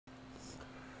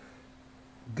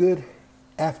Good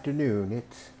afternoon.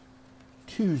 It's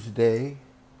Tuesday,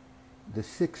 the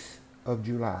 6th of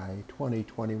July,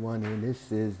 2021, and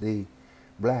this is the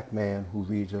Black Man Who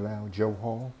Reads Aloud, Joe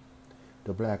Hall,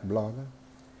 the Black Blogger.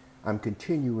 I'm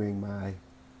continuing my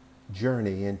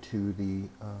journey into the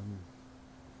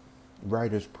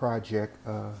Writers Project,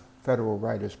 Federal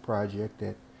Writers Project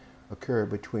that occurred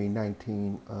between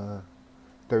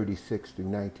 1936 through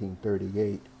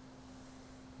 1938.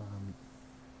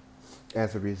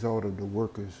 As a result of the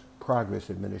Workers' Progress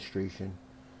Administration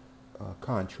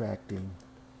contracting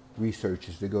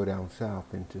researchers to go down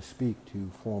south and to speak to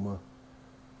former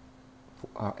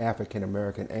African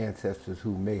American ancestors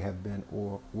who may have been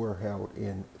or were held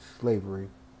in slavery.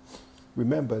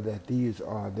 Remember that these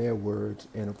are their words,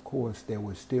 and of course there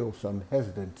was still some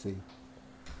hesitancy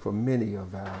for many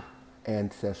of our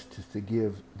ancestors to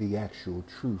give the actual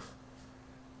truth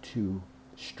to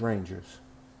strangers.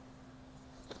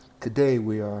 Today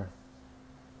we are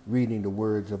reading the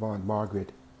words of Aunt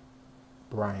Margaret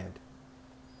Bryant,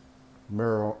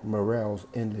 Morrell's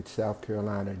Inlet, South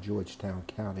Carolina, Georgetown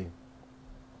County,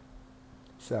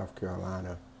 South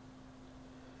Carolina.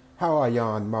 How are you,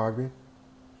 Aunt Margaret?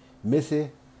 Missy,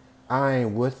 I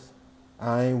ain't wuth.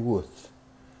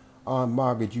 Aunt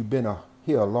Margaret, you've been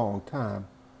here a long time.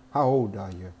 How old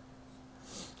are you?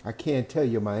 I can't tell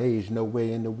you my age no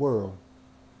way in the world.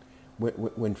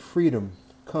 When freedom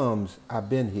comes, I've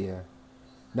been here.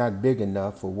 Not big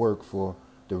enough for work for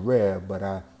the Rev, but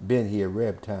I've been here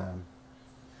Rev time.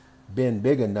 Been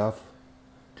big enough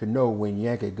to know when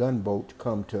Yankee gunboats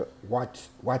come to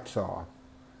Waxhaw.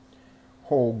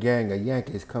 Whole gang of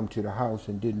Yankees come to the house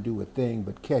and didn't do a thing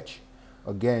but catch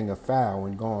a gang of fowl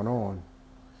and gone on.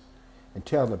 And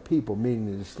tell the people,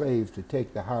 meaning the slaves, to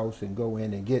take the house and go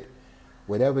in and get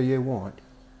whatever you want.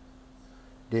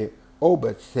 The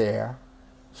overseer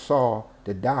saw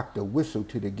the doctor whistle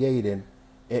to the gate and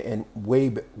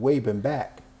wave him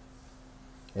back.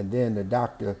 And then the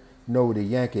doctor know the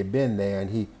Yankee been there, and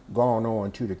he gone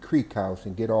on to the creek house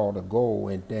and get all the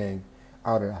gold and thing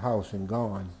out of the house and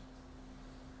gone.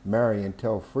 Marry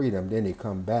until freedom, then he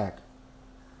come back.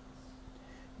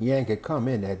 Yankee come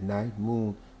in that night,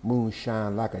 moon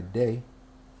shine like a day.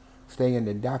 Stay in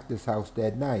the doctor's house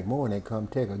that night. Morning come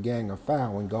take a gang of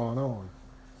fowl and gone on.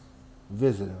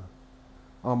 Visitor.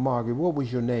 Margaret, what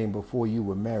was your name before you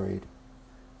were married?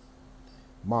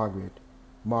 Margaret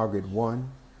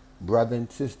one, brother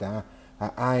and sister.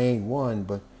 I ain't one,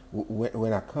 but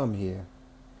when I come here,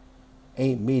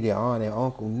 ain't me the aunt and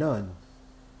uncle none.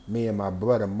 Me and my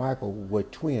brother Michael were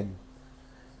twin.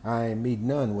 I ain't meet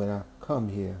none when I come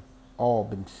here. All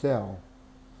been sell.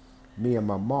 Me and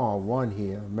my mom one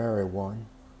here, married one.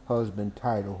 Husband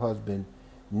title, husband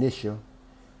Nisha,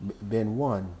 been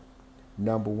one.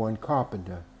 Number one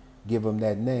carpenter. Give him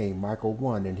that name, Michael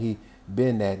one, and he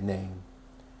been that name.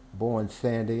 Born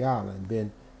Sandy Island,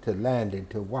 been to landing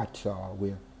to Waxhaw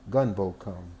where gunboat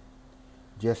come.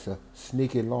 Just a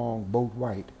sneaky long boat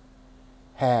white.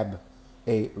 Have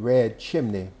a red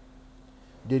chimney.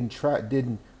 Didn't try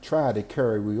to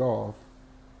carry we off.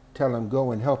 Tell him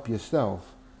go and help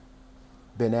yourself.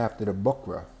 Been after the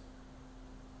buckra.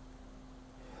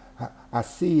 I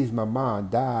sees my mom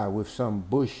die with some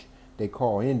bush they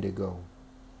call indigo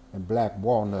and black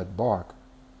walnut bark.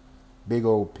 Big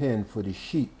old pen for the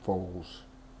sheepfolds.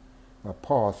 My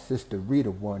pa's sister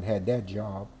Rita one had that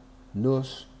job.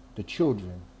 Nurse the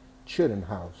children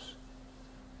house.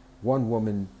 One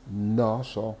woman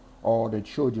nurse all the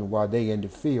children while they in the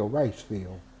field, rice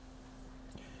field.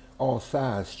 All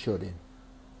size children.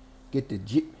 Get the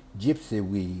gypsy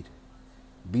weed.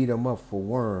 Beat 'em up for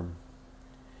worm.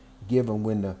 Give 'em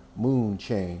when the moon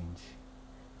change.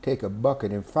 Take a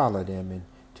bucket and follow them and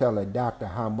tell a doctor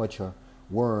how much a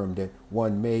worm that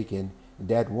one make and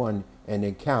that one and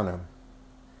then count 'em.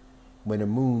 When the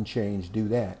moon change, do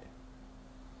that.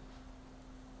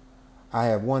 I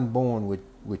have one born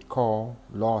with call,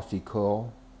 lost he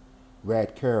call.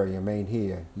 Rat carry him ain't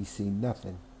here, he see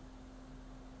nothing.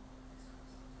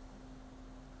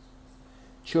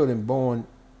 Children born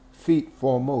feet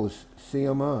foremost, see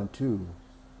 'em on too.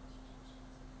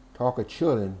 Talk of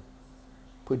children,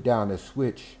 put down the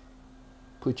switch,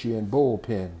 put you in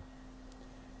bullpen.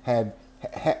 Have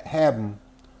 'em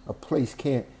a place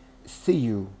can't see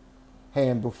you,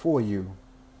 hand before you,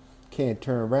 can't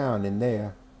turn around in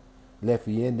there. Left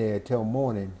you in there till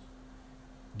morning,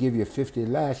 give you 50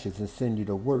 lashes and send you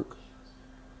to work.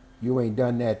 You ain't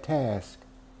done that task,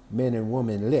 men and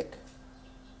women lick.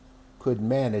 Couldn't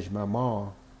manage my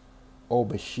ma.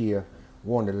 Overseer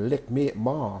wanted to lick me at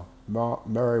ma.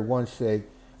 Mary once said,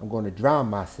 I'm going to drown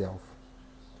myself.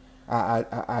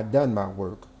 I done my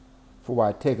work. before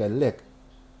I take a lick,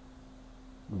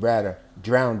 rather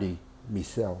drowny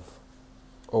myself.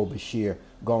 Overseer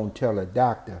gon' tell a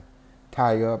doctor,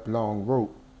 tie up long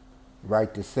rope,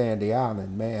 right to Sandy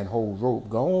Island, man, hold rope,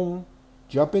 go on,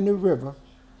 jump in the river.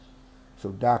 So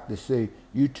doctor say,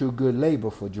 you too good labor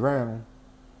for drown.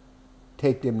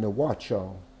 Take them to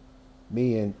Watchall.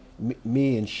 Me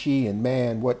and she and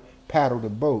man what paddle the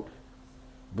boat,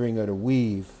 bring her to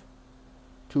weave.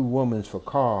 2 womans for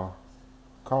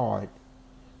card,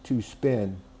 2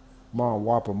 spin, ma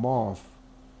whop 'em off,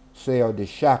 sail the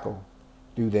shackle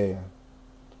through there.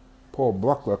 Poor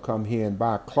Buckler come here and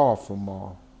buy cloth from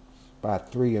ma, by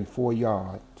 3 and 4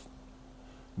 yards.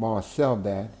 Ma sell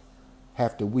that,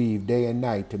 have to weave day and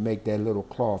night to make that little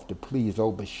cloth to please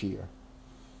Overseer.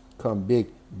 Come big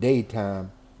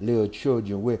daytime, little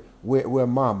children, where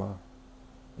mama?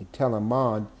 And tell 'em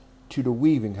on to the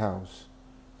weaving house.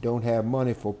 Don't have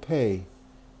money for pay.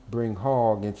 Bring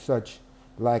hog and such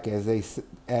like as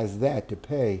that to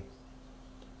pay.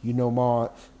 You know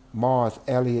Mars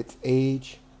Elliott's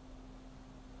age?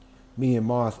 Me and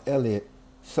Mars Elliott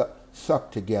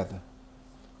sucked together.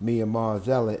 Me and Mars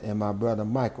Elliott and my brother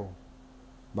Michael.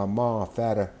 My mom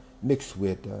fatter mixed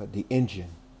with the engine.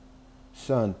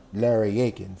 Son Larry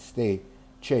Aiken stay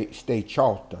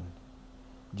Charleston.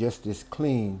 Just as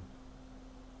clean.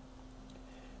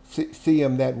 See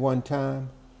him that one time?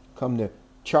 Come to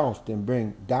Charleston,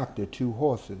 bring doctor 2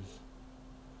 horses.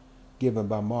 Given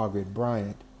by Margaret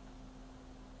Bryant.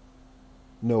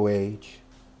 No age.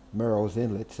 Merrill's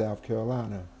Inlet, South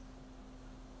Carolina.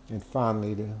 And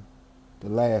finally, the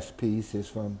last piece is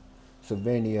from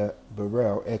Sylvania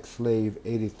Burrell, ex-slave,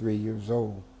 83 years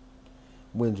old,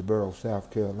 Winnsboro, South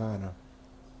Carolina.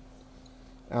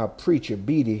 Our preacher,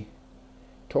 Beatty,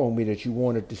 told me that you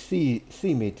wanted to see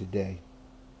me today.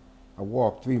 I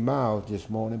walked 3 miles this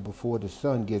morning before the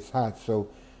sun gets hot, so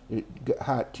it got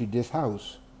hot to this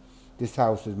house. This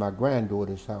house is my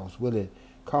granddaughter's house, Willie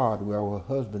Cardwell.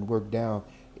 Her husband worked down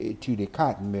to the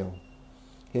cotton mill.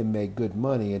 He'll make good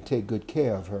money and take good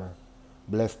care of her.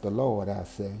 Bless the Lord, I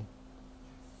say.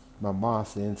 My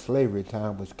master in slavery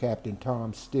time was Captain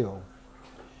Tom Still.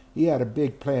 He had a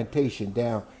big plantation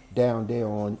down there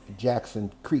on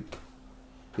Jackson Creek.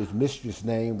 His mistress'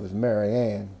 name was Mary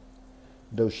Ann,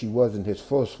 though she wasn't his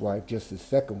first wife, just his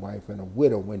second wife, and a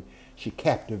widow when she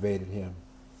captivated him.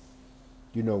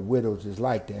 You know, widows is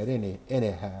like that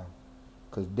anyhow,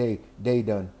 'cause they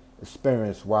done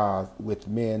experience wives with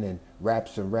men and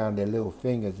wraps around their little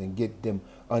fingers and get them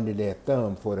under their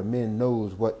thumb, for the men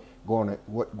knows what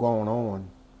going on.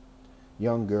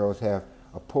 Young girls have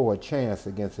a poor chance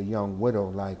against a young widow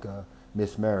like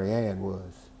Miss Mary Ann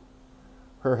was.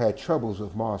 Her had troubles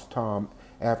with Marse Tom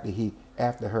after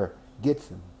her gets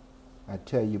him. I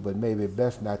tell you, but maybe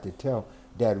best not to tell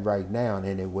that right now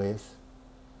anyways.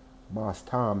 Marse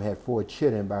Tom had 4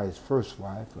 children by his first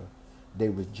wife. They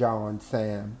was John,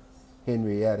 Sam,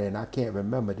 Henrietta, and I can't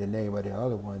remember the name of the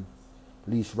other one,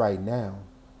 at least right now.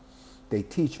 They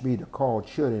teach me to call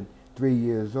children 3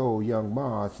 years old young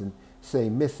Mars and say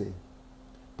Missy.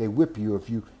 They whip you if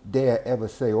you dare ever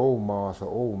say old Mars or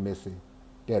old Missy.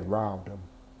 That riled them.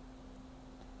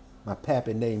 My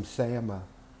pappy named Sam, my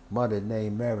mother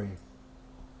named Mary.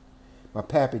 My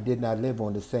pappy did not live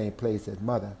on the same place as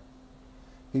mother.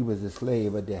 He was a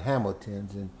slave of the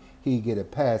Hamiltons, and he'd get a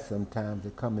pass sometimes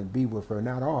to come and be with her,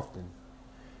 not often.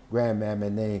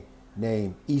 Grandmammy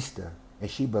named Easter, and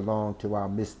she belonged to our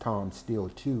Miss Tom Steele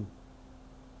too.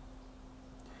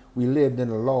 We lived in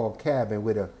a log cabin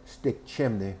with a stick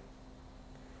chimney.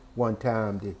 One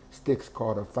time the sticks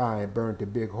caught a fire and burnt a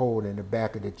big hole in the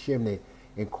back of the chimney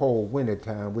in cold winter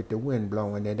time with the wind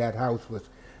blowing, and that house was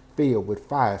filled with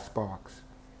fire sparks.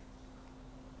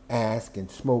 Ask and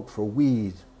smoke for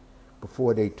weeds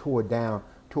before they tore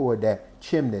that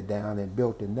chimney down and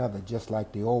built another just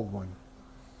like the old one.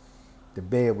 The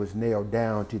bed was nailed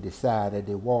down to the side of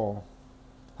the wall.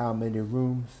 How many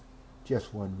rooms?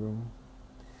 Just 1 room.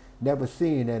 Never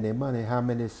seen any money. How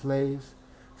many slaves?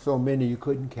 So many you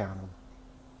couldn't count them.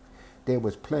 There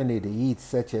was plenty to eat,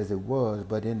 such as it was,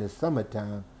 but in the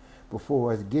summertime,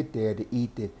 before us get there to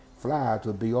eat, the flies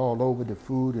would be all over the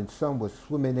food, and some was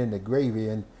swimming in the gravy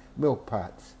and milk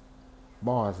pots.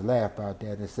 Mars laughed about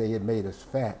that and say it made us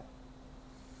fat.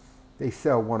 They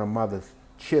sell one of mother's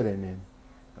children in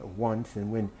once,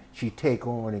 and when she take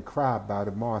on and cry about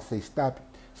it, Mars say, stop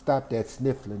that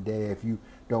sniffling there if you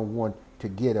don't want to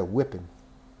get a whipping.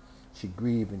 She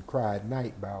grieved and cried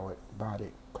night about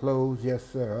it. Clothes, yes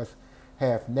sir, us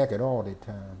half naked all the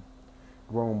time.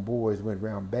 Grown boys went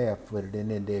round barefooted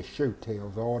and in their shirt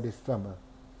tails all this summer.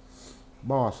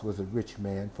 Moss was a rich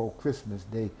man. For Christmas,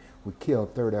 they would kill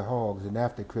 30 hogs, and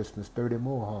after Christmas, 30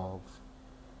 more hogs.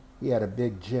 He had a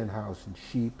big gin house and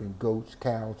sheep and goats,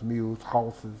 cows, mules,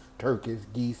 horses, turkeys,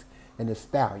 geese, and a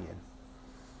stallion.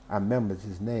 I remembers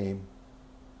his name,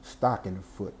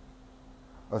 Stockingfoot.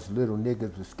 Us little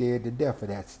niggas was scared to death of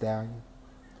that stallion.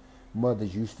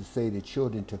 Mothers used to say to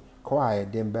children to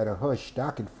quiet, then better hush,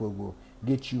 Stockingfoot will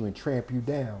get you and tramp you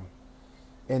down.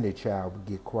 Any child would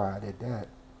get quiet at that.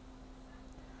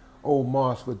 Old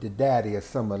Moss was the daddy of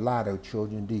some mulatto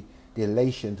children. The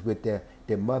relations with their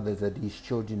mothers of these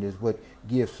children is what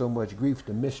gives so much grief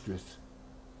to mistress.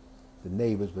 The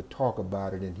neighbors would talk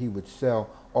about it, and he would sell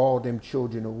all them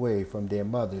children away from their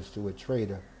mothers to a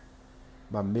trader.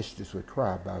 My mistress would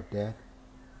cry about that.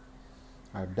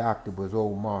 Our doctor was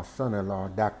old Moss' son-in-law,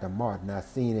 Dr. Martin. I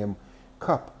seen him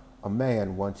cup a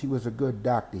man once. He was a good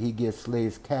doctor. He gives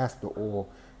slaves castor oil,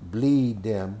 bleed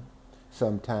them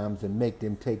sometimes, and make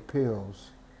them take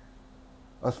pills.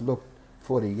 Us looked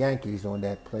for the Yankees on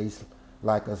that place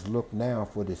like us look now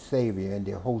for the Savior and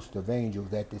the host of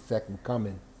angels at the second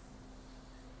coming.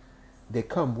 They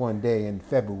come one day in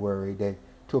February. They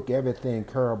took everything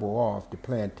carable off the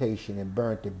plantation and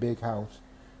burnt the big house,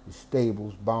 the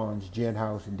stables, barns, gin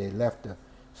house, and they left the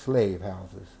slave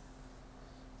houses.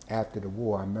 After the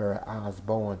war, I married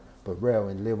Osborne Burrell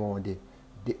and lived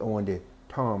on the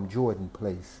Tom Jordan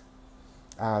place.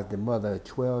 I was the mother of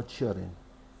 12 children,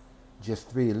 just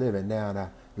 3 living now, and I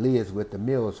lives with the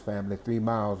Mills family 3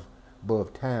 miles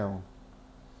above town.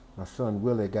 My son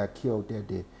Willie got killed at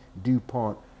the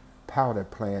DuPont powder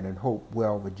plant in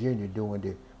Hopewell, Virginia during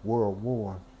the World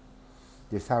War.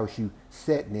 This house you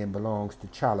sitting in belongs to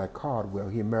Charlie Cardwell.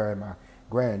 He married my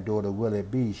granddaughter Willie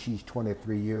B. She's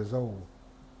 23 years old.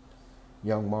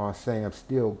 Young Moss Sam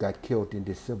still got killed in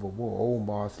the Civil War. Old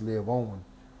Moss lived on.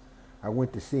 I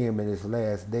went to see him in his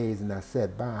last days, and I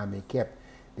sat by him and kept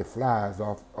the flies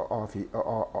off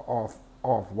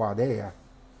while there.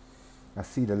 I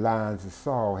see the lines of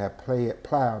sorrow have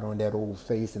plowed on that old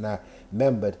face, and I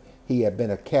remembered he had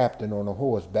been a captain on a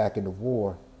horse back in the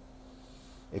war.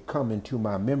 It come into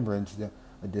my remembrance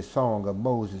the song of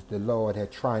Moses. The Lord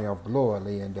had triumphed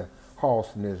gloriously, and the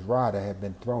horse and his rider had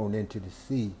been thrown into the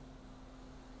sea.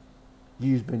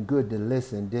 You've been good to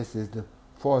listen. This is the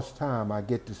first time I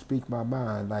get to speak my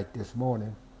mind like this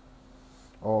morning.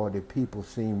 All the people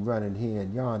seem running here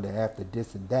and yonder after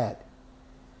this and that.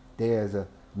 There's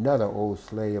another old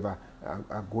slave.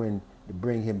 I'm going to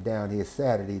bring him down here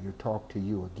Saturday to talk to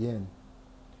you again.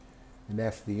 And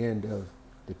that's the end of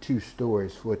the 2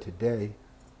 stories for today,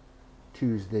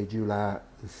 Tuesday, July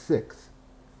the 6th,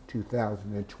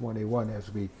 2021,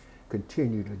 as we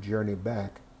continue to journey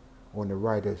back on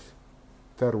the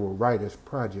Federal Writers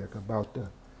Project about the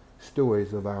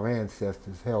stories of our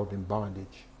ancestors held in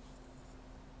bondage.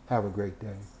 Have a great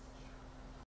day.